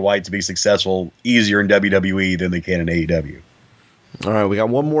for Jay White to be successful easier in WWE than they can in AEW. All right, we got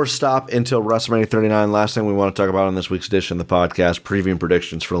one more stop until WrestleMania 39. Last thing we want to talk about on this week's edition of the podcast, previewing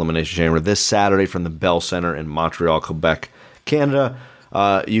predictions for Elimination Chamber this Saturday from the Bell Center in Montreal, Quebec, Canada.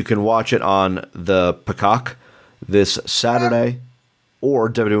 You can watch it on the Peacock this Saturday or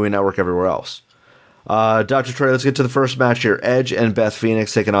WWE Network everywhere else. Dr. Trey, let's get to the first match here. Edge and Beth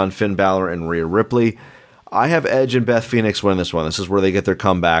Phoenix taking on Finn Balor and Rhea Ripley. I have Edge and Beth Phoenix win this one. This is where they get their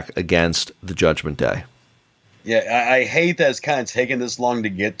comeback against the Judgment Day. Yeah, I hate that it's kind of taken this long to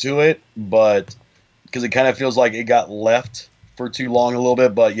get to it, but because it kind of feels like it got left for too long a little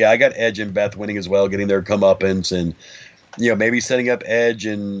bit. But yeah, I got Edge and Beth winning as well, getting their comeuppance, and maybe setting up Edge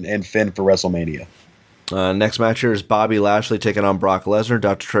and Finn for WrestleMania. Next match here is Bobby Lashley taking on Brock Lesnar.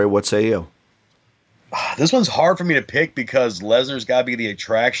 Dr. Trey, what say you? This one's hard for me to pick because Lesnar's got to be the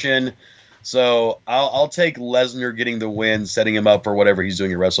attraction. So I'll take Lesnar getting the win, setting him up for whatever he's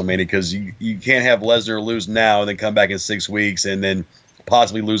doing at WrestleMania, because you can't have Lesnar lose now and then come back in 6 weeks and then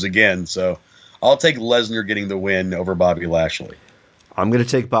possibly lose again. So I'll take Lesnar getting the win over Bobby Lashley. I'm going to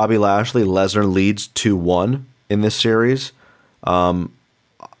take Bobby Lashley. Lesnar leads 2-1 in this series. I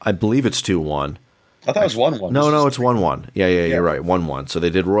believe it's 2-1. I thought it was 1-1. No, it's 1-1. Yeah, you're right. 1-1. So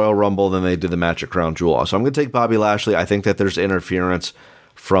they did Royal Rumble, then they did the match at Crown Jewel. So I'm going to take Bobby Lashley. I think that there's interference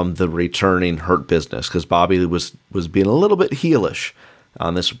from the returning Hurt Business, because Bobby was being a little bit heelish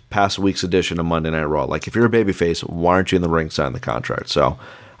on this past week's edition of Monday Night Raw. Like, if you're a babyface, why aren't you in the ring signing the contract? So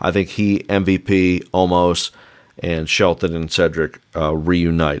I think he, MVP, Omos, and Shelton and Cedric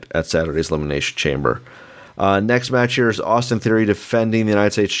reunite at Saturday's Elimination Chamber. Next match here is Austin Theory defending the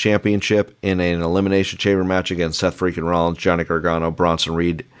United States Championship in an Elimination Chamber match against Seth freaking Rollins, Johnny Gargano, Bronson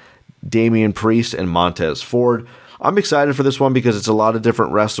Reed, Damian Priest, and Montez Ford. I'm excited for this one because it's a lot of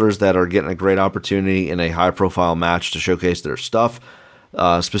different wrestlers that are getting a great opportunity in a high-profile match to showcase their stuff.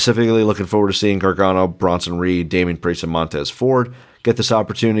 Specifically looking forward to seeing Gargano, Bronson Reed, Damian Priest, and Montez Ford get this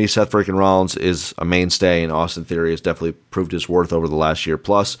opportunity. Seth freaking Rollins is a mainstay, and Austin Theory has definitely proved his worth over the last year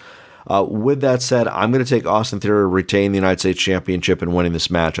plus. With that said, I'm going to take Austin Theory to retain the United States Championship and winning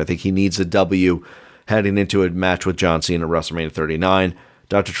this match. I think he needs a W heading into a match with John Cena at WrestleMania 39.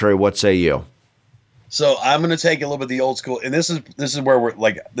 Dr. Trey, what say you? So I'm going to take a little bit of the old school, and this is where we're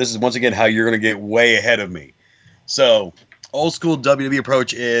like, this is once again how you're going to get way ahead of me. So old school WWE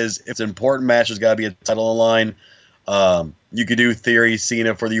approach is, if it's an important match, there's got to be a title on the line. You could do Theory,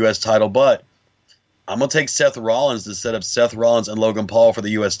 Cena for the U.S. title, but I'm going to take Seth Rollins to set up Seth Rollins and Logan Paul for the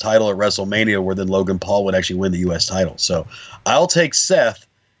U.S. title at WrestleMania, where then Logan Paul would actually win the U.S. title. So I'll take Seth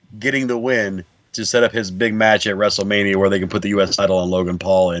getting the win to set up his big match at WrestleMania, where they can put the U.S. title on Logan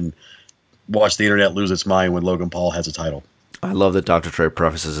Paul and watch the internet lose its mind when Logan Paul has a title. I love that Dr. Trey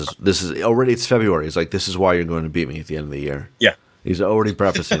prefaces this is already, it's February. He's like, this is why you're going to beat me at the end of the year. Yeah. He's already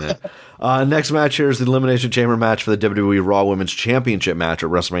prefacing it. Next match here is the Elimination Chamber match for the WWE Raw Women's Championship match at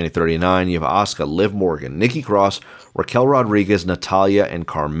WrestleMania 39. You have Asuka, Liv Morgan, Nikki Cross, Raquel Rodriguez, Natalya, and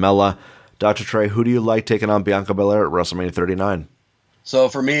Carmella. Dr. Trey, who do you like taking on Bianca Belair at WrestleMania 39? So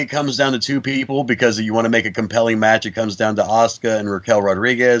for me, it comes down to two people, because if you want to make a compelling match, it comes down to Asuka and Raquel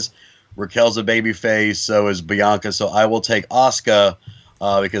Rodriguez. Raquel's a babyface, so is Bianca. So I will take Asuka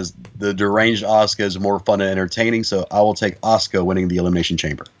because the deranged Asuka is more fun and entertaining. So I will take Asuka winning the Elimination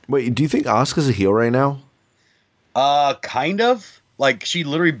Chamber. Wait, do you think Asuka's a heel right now? Kind of. Like, she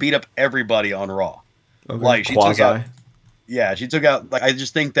literally beat up everybody on Raw. Okay. Like, she took out. Yeah, she took out. Like, I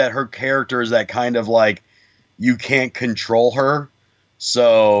just think that her character is that kind of like, you can't control her.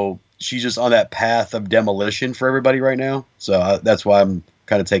 So she's just on that path of demolition for everybody right now. So that's why I'm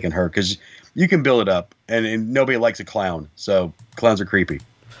kind of taking her, because you can build it up, and nobody likes a clown, so clowns are creepy.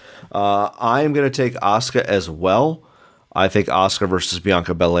 I am going to take Asuka as well. I think Asuka versus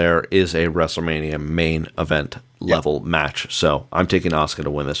Bianca Belair is a WrestleMania main event level match, so I'm taking Asuka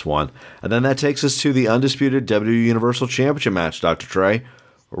to win this one. And then that takes us to the undisputed WWE Universal Championship match, Dr. Trey.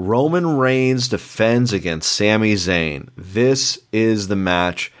 Roman Reigns defends against Sami Zayn. This is the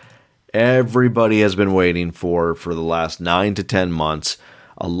match everybody has been waiting for the last 9 to 10 months.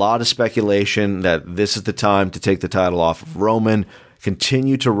 A lot of speculation that this is the time to take the title off of Roman,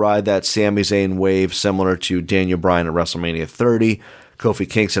 continue to ride that Sami Zayn wave similar to Daniel Bryan at WrestleMania 30, Kofi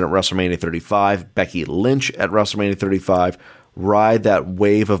Kingston at WrestleMania 35, Becky Lynch at WrestleMania 35, ride that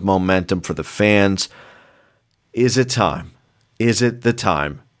wave of momentum for the fans. Is it time? Is it the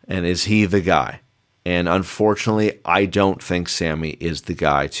time? And is he the guy? And unfortunately, I don't think Sami is the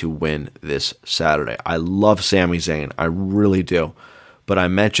guy to win this Saturday. I love Sami Zayn. I really do. But I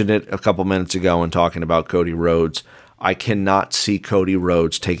mentioned it a couple minutes ago when talking about Cody Rhodes. I cannot see Cody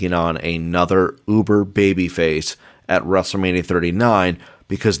Rhodes taking on another uber babyface at WrestleMania 39,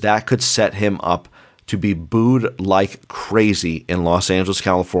 because that could set him up to be booed like crazy in Los Angeles,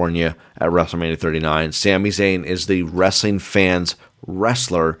 California at WrestleMania 39. Sami Zayn is the wrestling fans'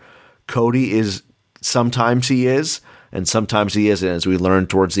 wrestler. Cody is, sometimes he is, and sometimes he isn't, as we learned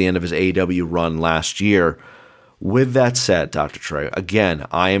towards the end of his AEW run last year. With that said, Dr. Trey, again,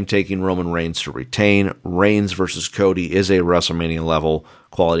 I am taking Roman Reigns to retain. Reigns versus Cody is a WrestleMania level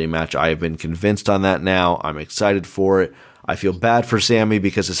quality match. I have been convinced on that now. I'm excited for it. I feel bad for Sami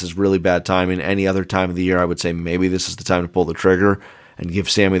because this is really bad timing. Any other time of the year, I would say maybe this is the time to pull the trigger and give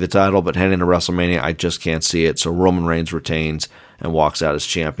Sami the title, but heading into WrestleMania, I just can't see it. So Roman Reigns retains and walks out as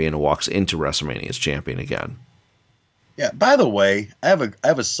champion and walks into WrestleMania as champion again. Yeah, by the way, I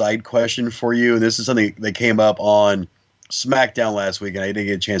have a side question for you. This is something that came up on SmackDown last week, and I didn't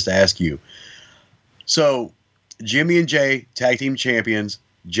get a chance to ask you. So, Jimmy and Jay, tag team champions.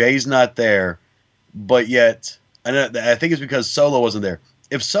 Jay's not there, but yet, I think it's because Solo wasn't there.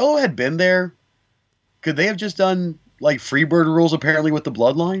 If Solo had been there, could they have just done like Freebird rules apparently with the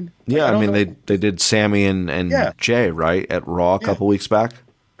Bloodline? Yeah, I mean, they did Sami and Jay, right, at Raw a couple weeks back.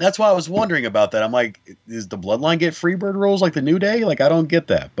 That's why I was wondering about that. I'm like, is the Bloodline get Freebird rules like the New Day? Like, I don't get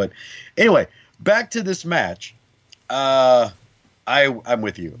that. But anyway, back to this match. I'm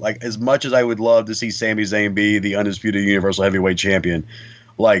with you. Like, as much as I would love to see Sami Zayn be the undisputed Universal Heavyweight Champion,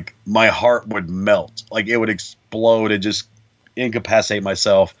 like, my heart would melt. Like, it would explode and just incapacitate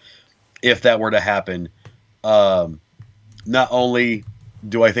myself if that were to happen. Not only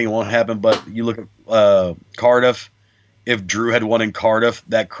do I think it won't happen, but you look at Cardiff. If Drew had won in Cardiff,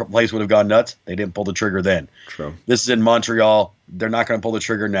 that place would have gone nuts. They didn't pull the trigger then. True. This is in Montreal. They're not going to pull the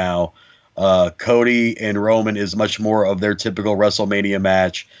trigger now. Cody and Roman is much more of their typical WrestleMania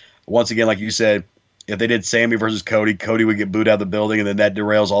match. Once again, like you said, if they did Sami versus Cody, Cody would get booed out of the building, and then that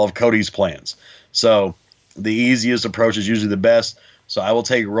derails all of Cody's plans. So the easiest approach is usually the best. So I will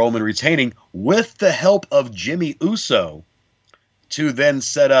take Roman retaining with the help of Jimmy Uso to then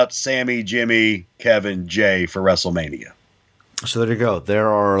set up Sami, Jimmy, Kevin, Jay for WrestleMania. So there you go. There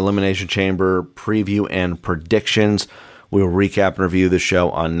are Elimination Chamber preview and predictions. We will recap and review the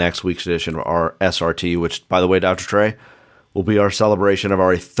show on next week's edition of our SRT, which, by the way, Dr. Trey, will be our celebration of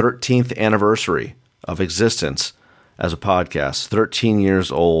our 13th anniversary of existence as a podcast. 13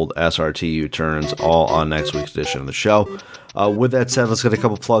 years old, SRTU turns, all on next week's edition of the show. With that said, let's get a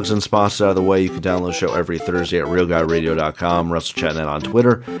couple plugs and sponsors out of the way. You can download the show every Thursday at RealGuyRadio.com, WrestleChatNet on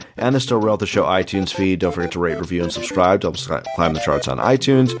Twitter, and the Still Real the Show iTunes feed. Don't forget to rate, review, and subscribe to help us climb the charts on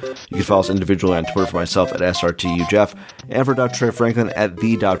iTunes. You can follow us individually on Twitter for myself at SRTUJeff, and for Dr. Trey Franklin at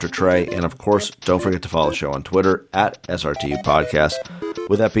The Dr. Trey. And of course, don't forget to follow the show on Twitter at SRTU Podcast.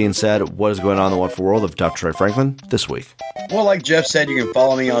 With that being said, what is going on in the wonderful world of Dr. Trey Franklin this week? Well, like Jeff said, you can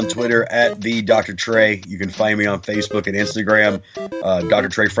follow me on Twitter at The Dr. Trey. You can find me on Facebook and Instagram, Dr.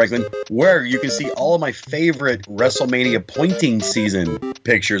 Trey Franklin, where you can see all of my favorite WrestleMania pointing season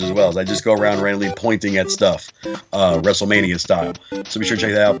pictures as well, as I just go around randomly pointing at stuff, WrestleMania style. So be sure to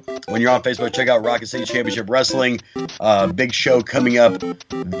check that out. When you're on Facebook, check out Rocket City Championship Wrestling. Big show coming up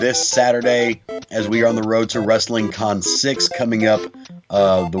this Saturday as we are on the road to Wrestling Con 6 coming up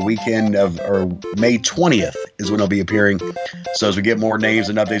the weekend of, or May 20th is when I'll be appearing. So as we get more names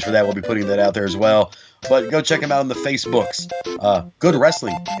and updates for that, we'll be putting that out there as well. But go check him out on the Facebooks. Good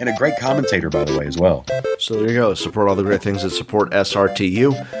wrestling and a great commentator, by the way, as well. So there you go. Support all the great things that support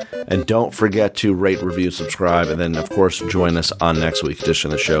SRTU. And don't forget to rate, review, subscribe. And then, of course, join us on next week's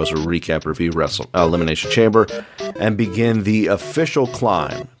edition of the show as we recap, review Elimination Chamber and begin the official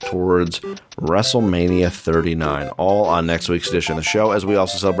climb towards WrestleMania 39. All on next week's edition of the show as we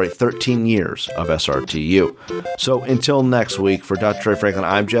also celebrate 13 years of SRTU. So until next week, for Dr. Trey Franklin,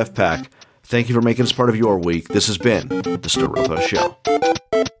 I'm Jeff Peck. Thank you for making this part of your week. This has been the Still Real Show.